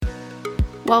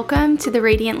Welcome to the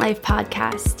Radiant Life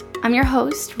Podcast. I'm your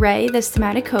host, Ray, the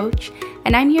somatic coach,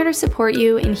 and I'm here to support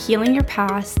you in healing your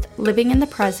past, living in the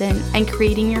present, and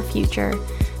creating your future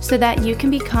so that you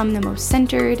can become the most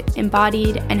centered,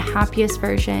 embodied, and happiest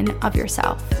version of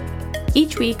yourself.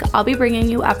 Each week, I'll be bringing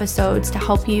you episodes to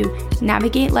help you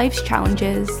navigate life's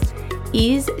challenges,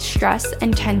 ease stress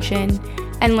and tension,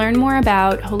 and learn more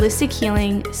about holistic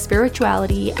healing,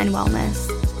 spirituality, and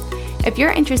wellness. If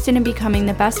you're interested in becoming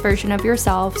the best version of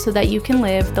yourself so that you can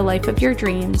live the life of your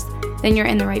dreams, then you're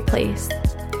in the right place.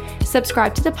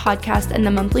 Subscribe to the podcast and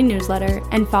the monthly newsletter,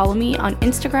 and follow me on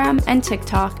Instagram and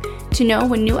TikTok to know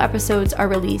when new episodes are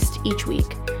released each week.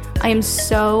 I am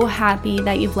so happy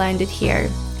that you've landed here.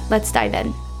 Let's dive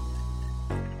in.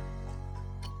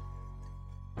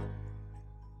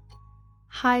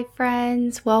 Hi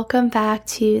friends, welcome back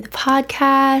to the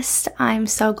podcast. I'm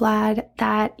so glad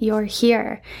that you're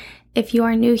here. If you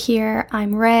are new here,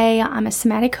 I'm Ray. I'm a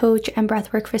somatic coach and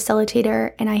breathwork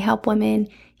facilitator, and I help women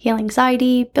heal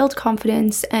anxiety, build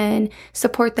confidence, and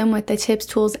support them with the tips,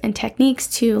 tools, and techniques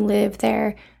to live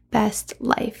their best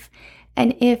life.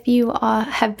 And if you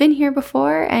have been here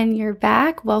before and you're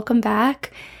back, welcome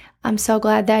back. I'm so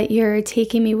glad that you're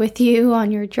taking me with you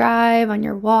on your drive, on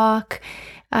your walk,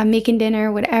 making dinner,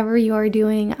 whatever you are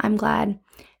doing. I'm glad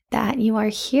that you are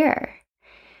here.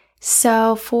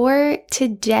 So for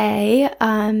today,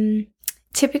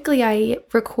 typically I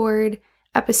record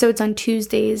episodes on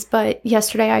Tuesdays, but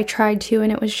yesterday I tried to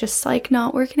and it was just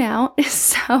not working out.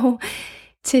 So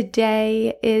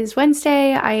today is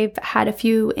Wednesday. I've had a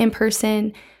few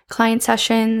in-person client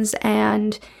sessions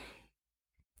and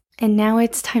now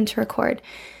it's time to record.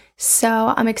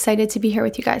 So I'm excited to be here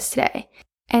with you guys today.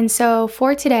 And so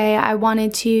for today, I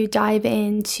wanted to dive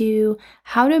into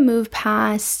how to move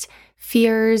past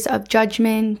fears of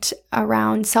judgment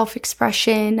around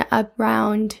self-expression,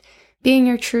 around being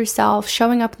your true self,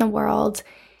 showing up in the world,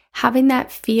 having that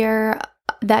fear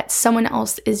that someone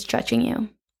else is judging you.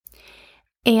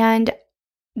 And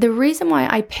the reason why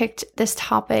I picked this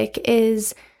topic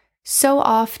is so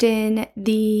often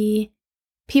the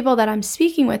people that I'm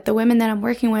speaking with, the women that I'm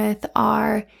working with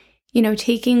are,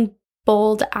 taking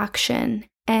bold action.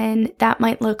 And that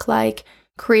might look like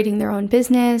creating their own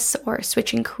business or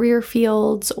switching career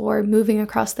fields or moving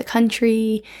across the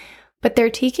country. But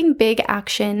they're taking big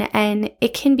action and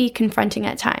it can be confronting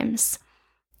at times.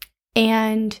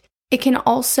 And it can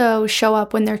also show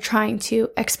up when they're trying to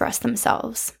express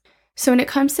themselves. So when it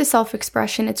comes to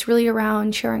self-expression, it's really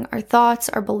around sharing our thoughts,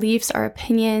 our beliefs, our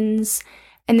opinions.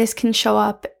 And this can show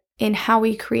up in how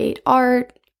we create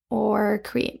art or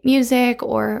create music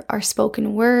or our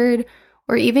spoken word,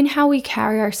 or even how we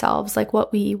carry ourselves, like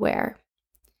what we wear.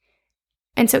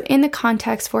 And so in the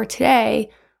context for today,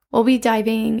 we'll be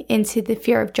diving into the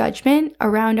fear of judgment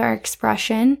around our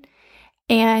expression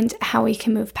and how we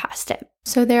can move past it.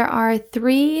 So there are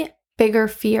three bigger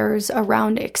fears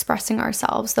around expressing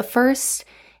ourselves. The first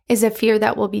is a fear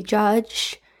that we'll be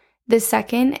judged. The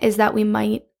second is that we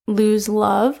might lose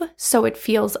love, so it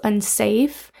feels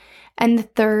unsafe. And the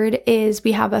third is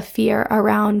we have a fear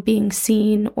around being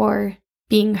seen or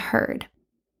being heard.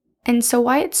 And so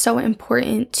why it's so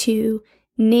important to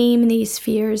name these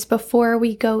fears before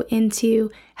we go into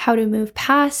how to move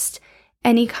past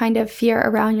any kind of fear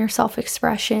around your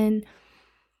self-expression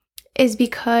is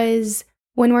because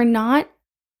when we're not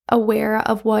aware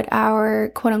of what our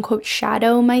quote-unquote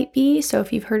shadow might be, so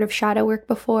if you've heard of shadow work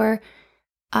before,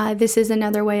 this is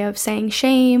another way of saying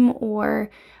shame or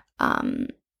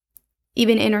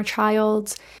even inner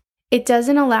child. It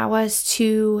doesn't allow us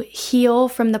to heal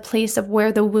from the place of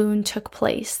where the wound took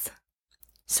place.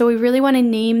 So we really want to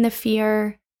name the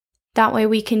fear. That way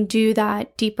we can do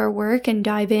that deeper work and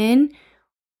dive in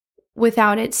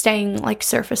without it staying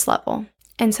surface level.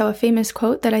 And so a famous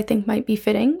quote that I think might be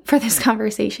fitting for this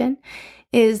conversation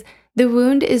is, "The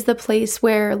wound is the place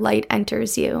where light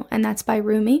enters you." And that's by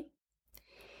Rumi.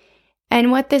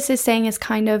 And what this is saying is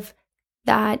kind of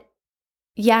that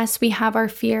yes, we have our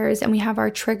fears and we have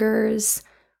our triggers,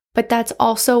 but that's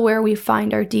also where we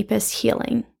find our deepest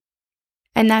healing.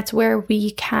 And that's where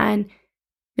we can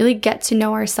really get to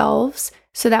know ourselves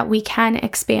so that we can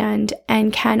expand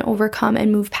and can overcome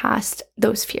and move past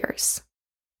those fears.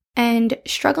 And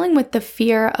struggling with the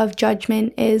fear of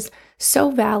judgment is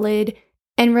so valid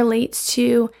and relates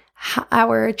to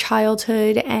our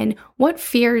childhood and what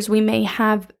fears we may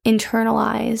have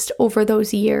internalized over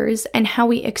those years and how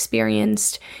we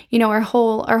experienced, our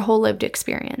whole lived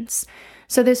experience.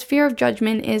 So this fear of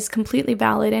judgment is completely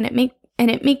valid, and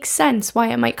it makes sense why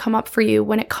it might come up for you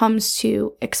when it comes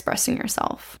to expressing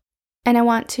yourself. And I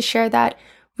want to share that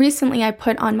recently I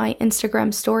put on my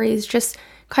Instagram stories just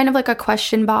kind of like a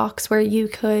question box where you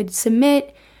could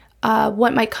submit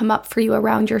what might come up for you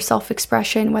around your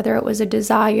self-expression, whether it was a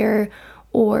desire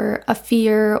or a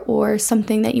fear or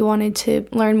something that you wanted to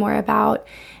learn more about.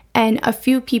 And a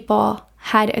few people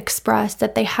had expressed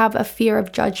that they have a fear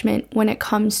of judgment when it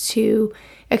comes to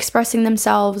expressing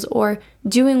themselves or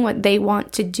doing what they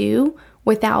want to do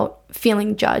without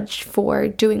feeling judged for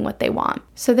doing what they want.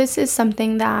 So this is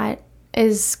something that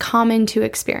is common to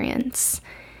experience.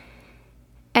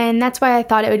 And that's why I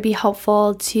thought it would be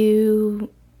helpful to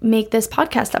make this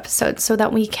podcast episode so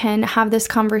that we can have this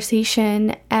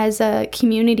conversation as a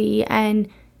community and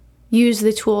use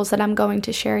the tools that I'm going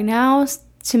to share now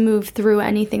to move through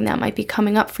anything that might be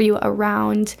coming up for you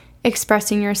around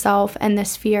expressing yourself and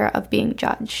this fear of being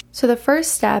judged. So the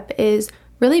first step is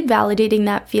really validating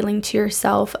that feeling to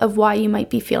yourself of why you might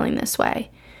be feeling this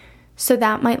way. So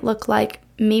that might look like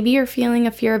maybe you're feeling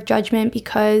a fear of judgment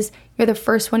because you're the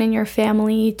first one in your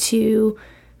family to,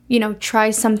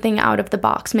 try something out of the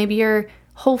box. Maybe your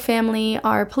whole family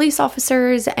are police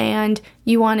officers and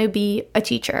you want to be a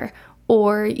teacher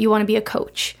or you want to be a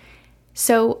coach.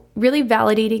 So really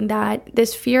validating that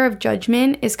this fear of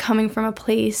judgment is coming from a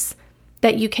place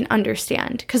that you can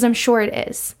understand, because I'm sure it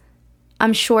is.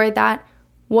 I'm sure that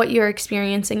what you're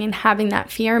experiencing and having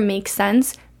that fear makes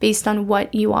sense based on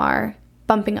what you are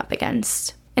bumping up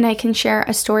against. And I can share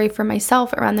a story for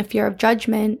myself around the fear of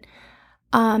judgment.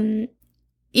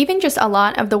 Even just a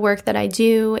lot of the work that I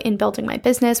do in building my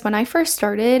business, when I first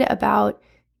started about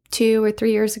 2 or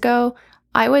 3 years ago,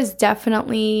 I was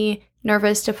definitely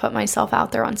nervous to put myself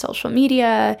out there on social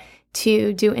media,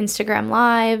 to do Instagram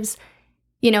lives.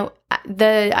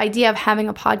 The idea of having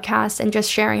a podcast and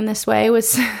just sharing this way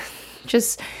was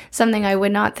just something I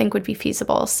would not think would be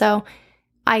feasible. So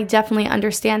I definitely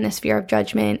understand this fear of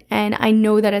judgment, and I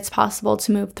know that it's possible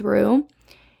to move through.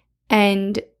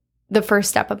 And the first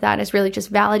step of that is really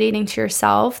just validating to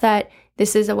yourself that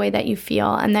this is a way that you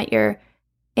feel and that you're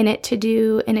in it to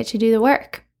do the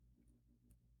work.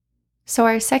 So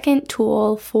our second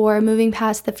tool for moving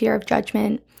past the fear of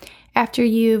judgment, after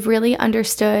you've really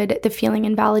understood the feeling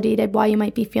and validated why you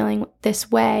might be feeling this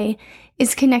way,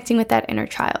 is connecting with that inner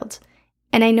child.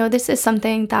 And I know this is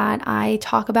something that I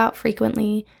talk about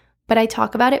frequently, but I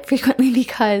talk about it frequently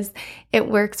because it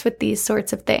works with these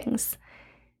sorts of things.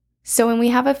 So when we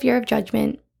have a fear of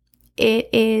judgment, it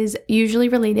is usually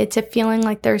related to feeling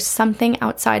like there's something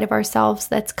outside of ourselves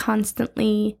that's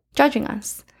constantly judging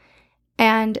us.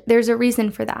 And there's a reason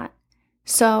for that.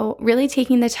 So really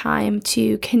taking the time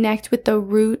to connect with the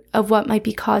root of what might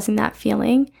be causing that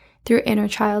feeling through inner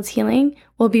child's healing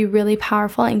will be really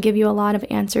powerful and give you a lot of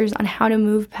answers on how to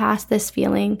move past this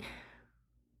feeling.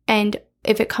 And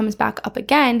if it comes back up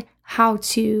again, how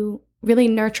to really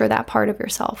nurture that part of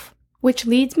yourself. Which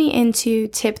leads me into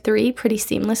tip 3 pretty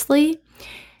seamlessly.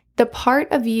 The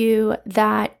part of you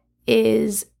that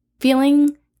is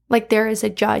feeling like there is a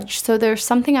judge. So there's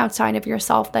something outside of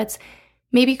yourself that's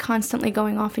maybe constantly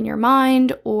going off in your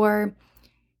mind, or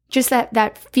just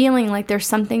that feeling like there's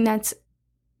something that's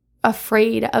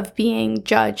afraid of being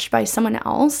judged by someone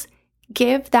else.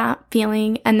 Give that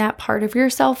feeling and that part of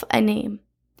yourself a name.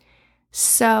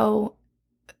 So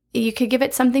you could give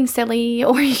it something silly,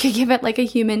 or you could give it like a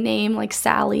human name like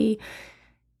Sally.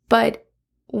 But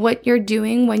what you're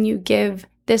doing when you give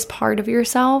this part of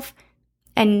yourself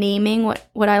and naming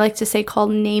what I like to say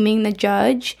called naming the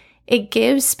judge, it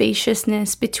gives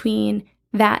spaciousness between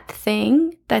that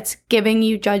thing that's giving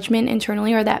you judgment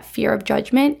internally, or that fear of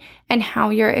judgment, and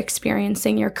how you're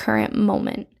experiencing your current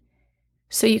moment.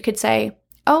 So you could say,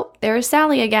 oh, there's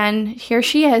Sally again. Here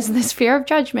she is, this fear of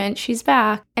judgment. She's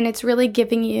back. And it's really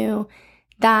giving you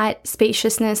that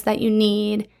spaciousness that you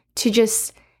need to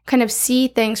just kind of see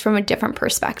things from a different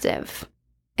perspective.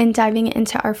 And diving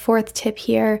into our 4th tip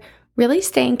here, really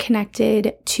staying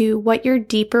connected to what your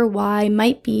deeper why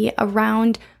might be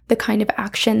around the kind of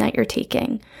action that you're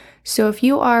taking. So if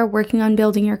you are working on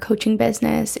building your coaching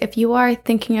business, if you are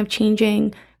thinking of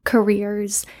changing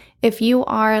careers, if you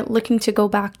are looking to go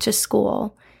back to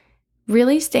school,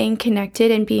 really staying connected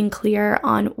and being clear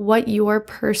on what your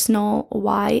personal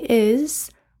why is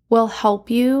will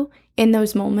help you in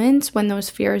those moments when those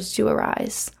fears do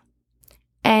arise.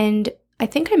 And I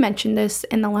think I mentioned this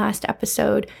in the last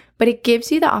episode, but it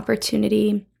gives you the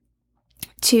opportunity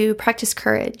to practice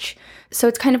courage. So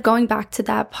it's kind of going back to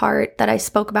that part that I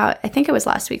spoke about, I think it was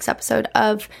last week's episode,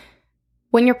 of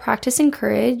when you're practicing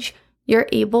courage, you're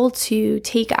able to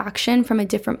take action from a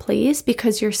different place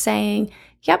because you're saying,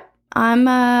 yep,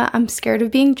 I'm scared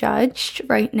of being judged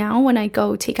right now when I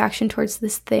go take action towards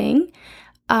this thing,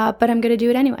 but I'm going to do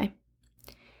it anyway.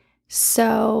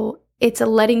 So it's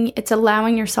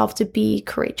allowing yourself to be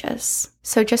courageous.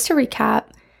 So just to recap,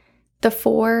 the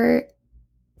 4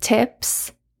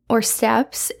 tips or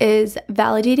steps is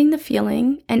validating the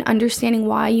feeling and understanding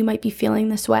why you might be feeling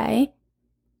this way,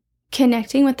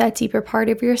 connecting with that deeper part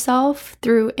of yourself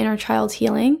through inner child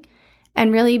healing,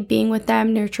 and really being with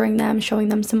them, nurturing them, showing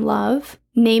them some love,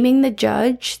 naming the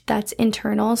judge that's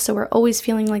internal. So we're always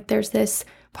feeling like there's this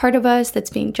part of us that's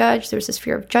being judged. There's this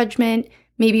fear of judgment.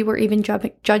 Maybe we're even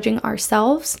judging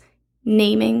ourselves,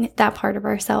 naming that part of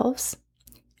ourselves.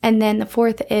 And then the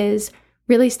 4th is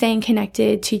really staying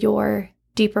connected to your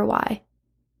deeper why.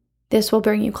 This will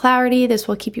bring you clarity. This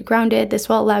will keep you grounded. This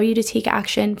will allow you to take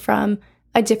action from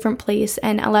a different place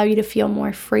and allow you to feel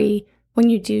more free when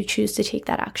you do choose to take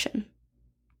that action.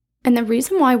 And the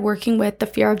reason why working with the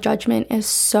fear of judgment is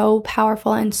so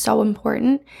powerful and so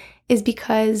important is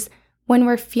because when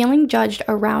we're feeling judged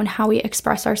around how we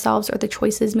express ourselves or the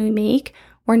choices we make,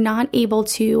 we're not able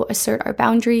to assert our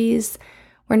boundaries.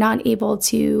 We're not able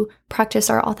to practice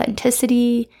our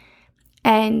authenticity.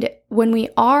 And when we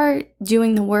are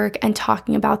doing the work and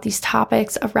talking about these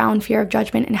topics around fear of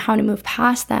judgment and how to move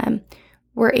past them,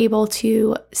 we're able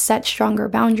to set stronger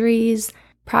boundaries,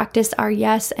 practice our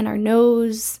yes and our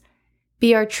no's,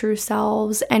 be our true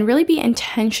selves, and really be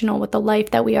intentional with the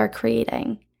life that we are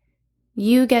creating.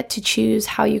 You get to choose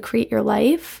how you create your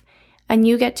life, and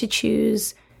you get to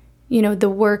choose, the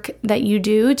work that you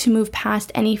do to move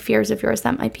past any fears of yours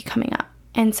that might be coming up.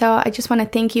 And so I just want to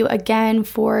thank you again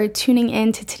for tuning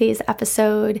in to today's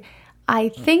episode. I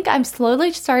think I'm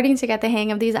slowly starting to get the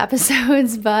hang of these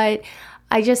episodes, but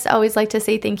I just always like to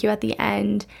say thank you at the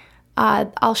end.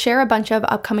 I'll share a bunch of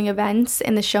upcoming events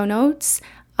in the show notes.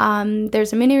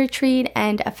 There's a mini retreat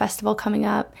and a festival coming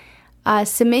up.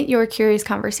 Submit your curious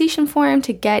conversation form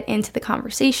to get into the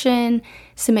conversation.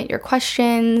 Submit your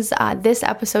questions. This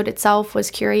episode itself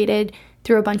was curated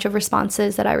through a bunch of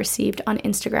responses that I received on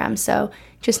Instagram. So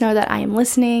just know that I am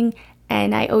listening,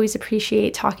 and I always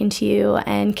appreciate talking to you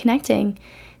and connecting.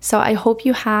 So I hope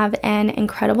you have an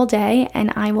incredible day,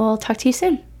 and I will talk to you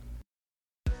soon.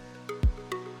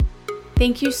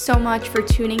 Thank you so much for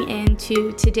tuning in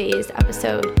to today's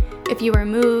episode. If you were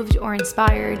moved or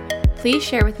inspired, please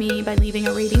share with me by leaving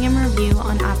a rating and review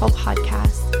on Apple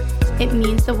Podcasts. It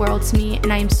means the world to me,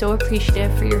 and I am so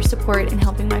appreciative for your support in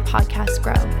helping my podcast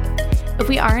grow. If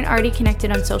we aren't already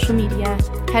connected on social media,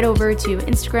 head over to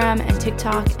Instagram and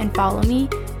TikTok and follow me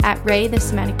at Ray the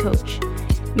Somatic Coach.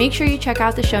 Make sure you check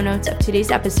out the show notes of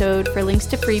today's episode for links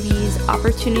to freebies,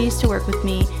 opportunities to work with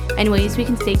me, and ways we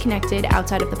can stay connected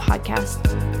outside of the podcast.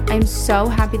 I'm so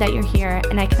happy that you're here,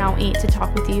 and I cannot wait to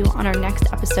talk with you on our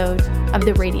next episode of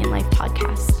the Radiant Life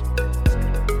Podcast.